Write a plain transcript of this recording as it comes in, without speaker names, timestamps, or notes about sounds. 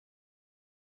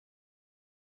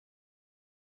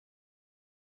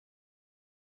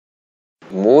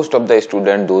most of the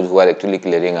students, those who are actually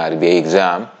clearing RBI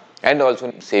exam and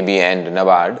also SEBI and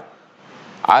NABARD,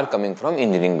 are coming from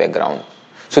engineering background.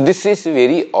 So this is a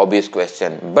very obvious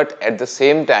question, but at the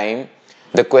same time,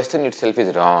 the question itself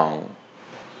is wrong.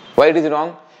 Why it is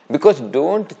wrong? Because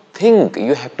don't think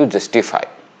you have to justify.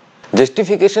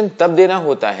 Justification तब देना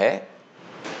होता है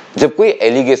जब कोई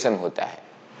allegation होता है.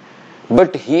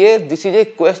 But here this is a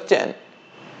question.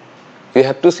 You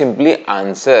have to simply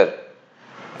answer,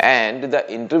 and the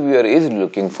interviewer is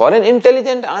looking for an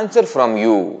intelligent answer from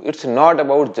you. It's not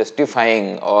about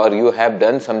justifying or you have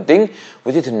done something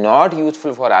which is not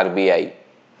useful for RBI.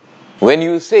 When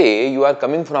you say you are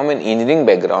coming from an engineering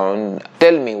background,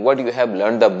 tell me what you have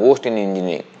learned the most in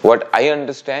engineering. What I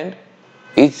understand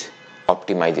is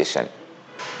optimization.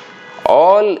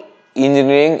 All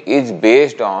engineering is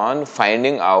based on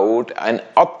finding out an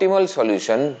optimal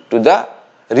solution to the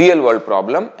real world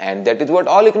problem, and that is what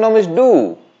all economists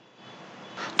do.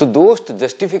 तो दोस्त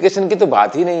justification की तो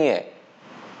बात ही नहीं है.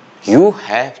 You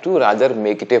have to rather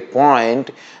make it a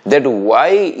point that why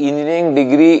engineering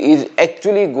degree is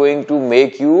actually going to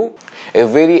make you a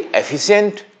very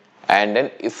efficient and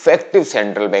an effective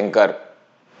central banker.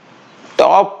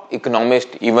 Top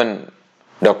economist, even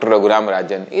Dr. Raghuram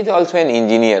Rajan, is also an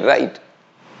engineer, right?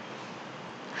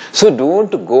 So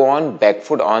don't go on back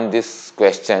foot on this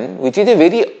question, which is a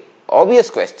very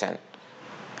obvious question.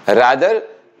 Rather,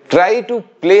 try to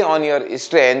play on your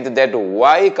strength that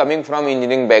why coming from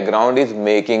engineering background is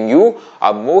making you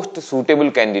a most suitable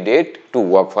candidate to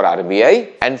work for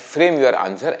RBI, and frame your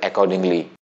answer accordingly.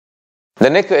 The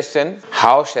next question,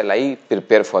 how shall I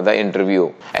prepare for the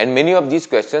interview? And many of these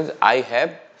questions I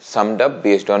have summed up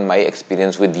based on my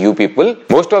experience with you people.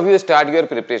 Most of you start your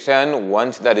preparation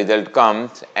once the result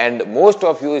comes, and most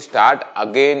of you start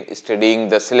again studying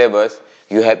the syllabus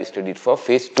you have studied for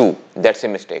phase 2. That's a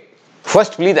mistake.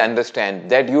 First, please understand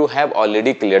that you have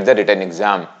already cleared the written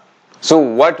exam. So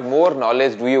what more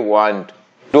knowledge do you want?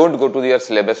 Don't go to your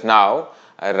syllabus now.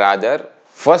 Rather,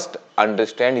 first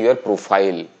understand your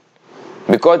profile.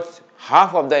 Because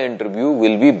half of the interview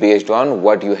will be based on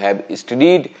what you have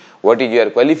studied, what is your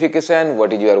qualification,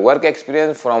 what is your work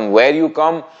experience, from where you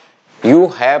come. You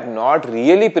have not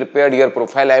really prepared your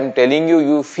profile. I am telling you,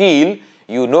 you feel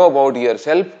you know about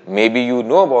yourself. Maybe you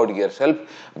know about yourself,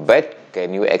 but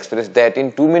can you express that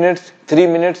in 2 minutes, 3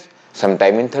 minutes,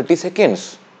 sometime in 30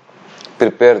 seconds?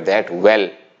 Prepare that well.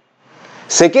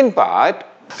 Second part,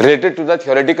 related to the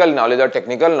theoretical knowledge or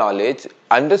technical knowledge,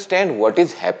 understand what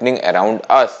is happening around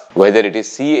us, whether it is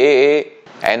CAA,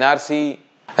 NRC,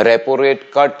 repo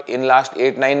rate cut in last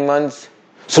 8-9 months,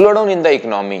 slowdown in the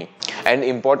economy, and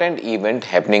important event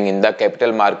happening in the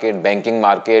capital market, banking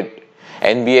market,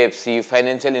 NBFC,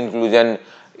 financial inclusion,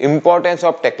 importance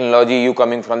of technology, you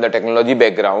coming from the technology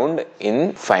background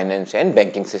in finance and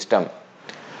banking system.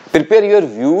 Prepare your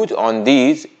views on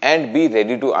these and be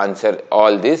ready to answer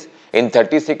all this in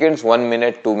 30 seconds, 1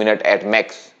 minute, 2 minutes at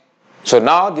max. So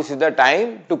now this is the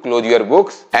time to close your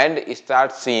books and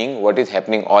start seeing what is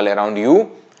happening all around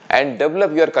you and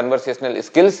develop your conversational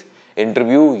skills.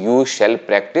 Interview you shall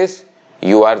practice.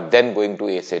 You are then going to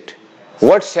ace it.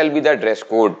 What shall be the dress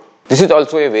code? This is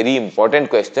also a very important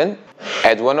question.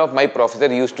 As one of my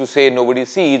professors used to say, nobody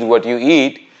sees what you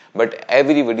eat, but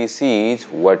everybody sees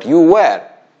what you wear.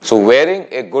 So wearing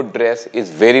a good dress is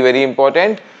very, very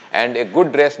important, and a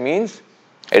good dress means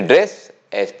a dress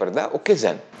as per the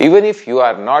occasion. Even if you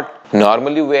are not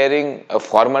normally wearing a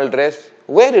formal dress,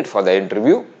 wear it for the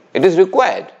interview. It is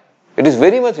required. It is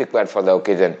very much required for the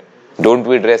occasion. Don't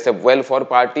we dress up well for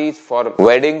parties, for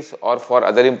weddings, or for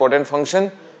other important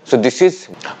functions? So this is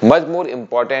much more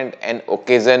important an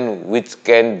occasion which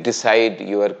can decide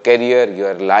your career,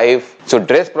 your life. So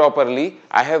dress properly.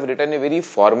 I have written a very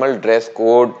formal dress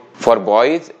code for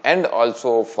boys and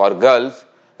also for girls.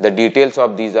 The details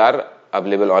of these are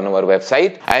available on our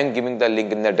website. I am giving the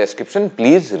link in the description.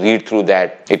 Please read through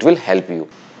that. It will help you.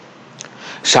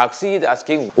 Shakshi is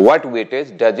asking, what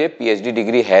weightage does a PhD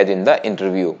degree has in the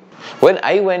interview? When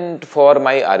I went for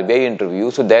my RBI interview,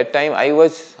 so that time I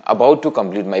was about to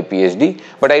complete my PhD,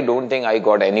 but I don't think I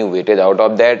got any weightage out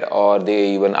of that, or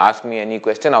they even asked me any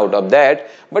question out of that.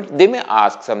 But they may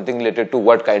ask something related to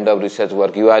what kind of research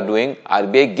work you are doing.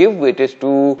 RBI give weightage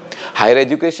to higher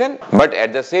education, but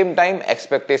at the same time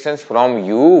expectations from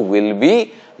you will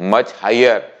be much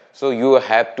higher. So you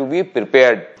have to be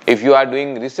prepared. If you are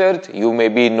doing research, you may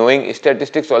be knowing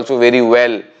statistics also very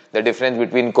well. the difference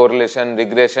between correlation,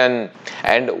 regression,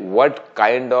 and what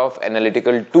kind of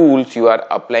analytical tools you are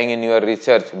applying in your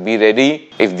research. Be ready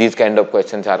if these kind of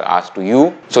questions are asked to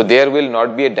you. So there will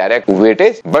not be a direct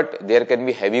weightage, but there can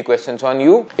be heavy questions on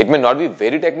you. It may not be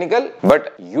very technical,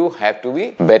 but you have to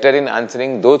be better in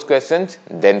answering those questions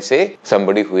than say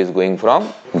somebody who is going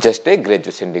from just a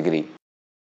graduation degree.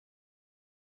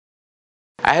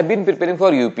 I have been preparing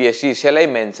for UPSC. Shall I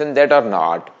mention that or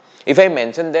not? If I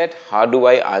mention that, how do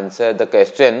I answer the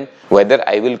question whether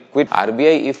I will quit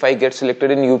RBI if I get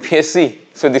selected in UPSC?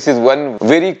 So this is one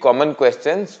very common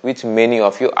question which many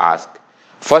of you ask.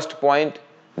 First point,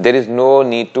 there is no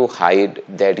need to hide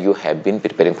that you have been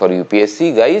preparing for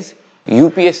UPSC, guys.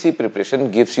 UPSC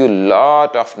preparation gives you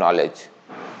lot of knowledge.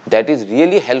 That is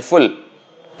really helpful.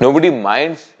 Nobody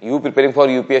minds you preparing for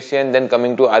UPSC and then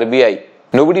coming to RBI.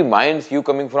 Nobody minds you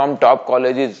coming from top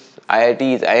colleges,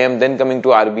 IITs, IIM, then coming to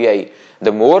RBI.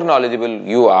 The more knowledgeable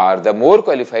you are, the more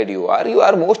qualified you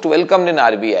are most welcomed in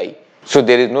RBI. So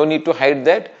there is no need to hide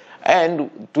that.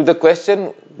 And to the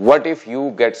question, what if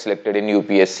you get selected in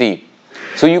UPSC?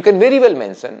 So you can very well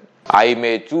mention, I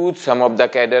may choose some of the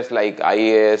cadres like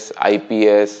IAS,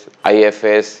 IPS,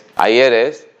 IFS,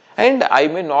 IRS, and I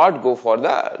may not go for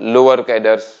the lower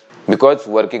cadres, because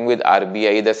working with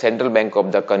RBI, the central bank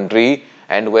of the country,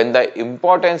 and when the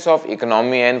importance of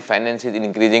economy and finance is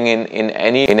increasing in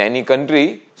any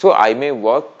country, so I may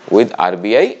work with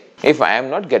RBI if I am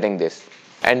not getting this.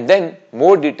 And then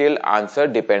more detailed answer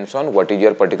depends on what is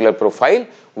your particular profile.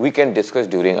 We can discuss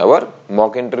during our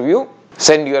mock interview.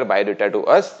 Send your biodata to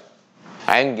us.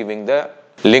 I am giving the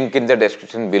link in the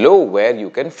description below where you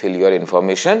can fill your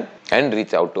information and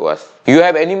reach out to us. You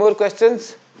have any more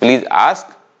questions? Please ask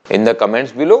in the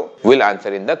comments below. We'll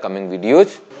answer in the coming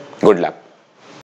videos. Good luck.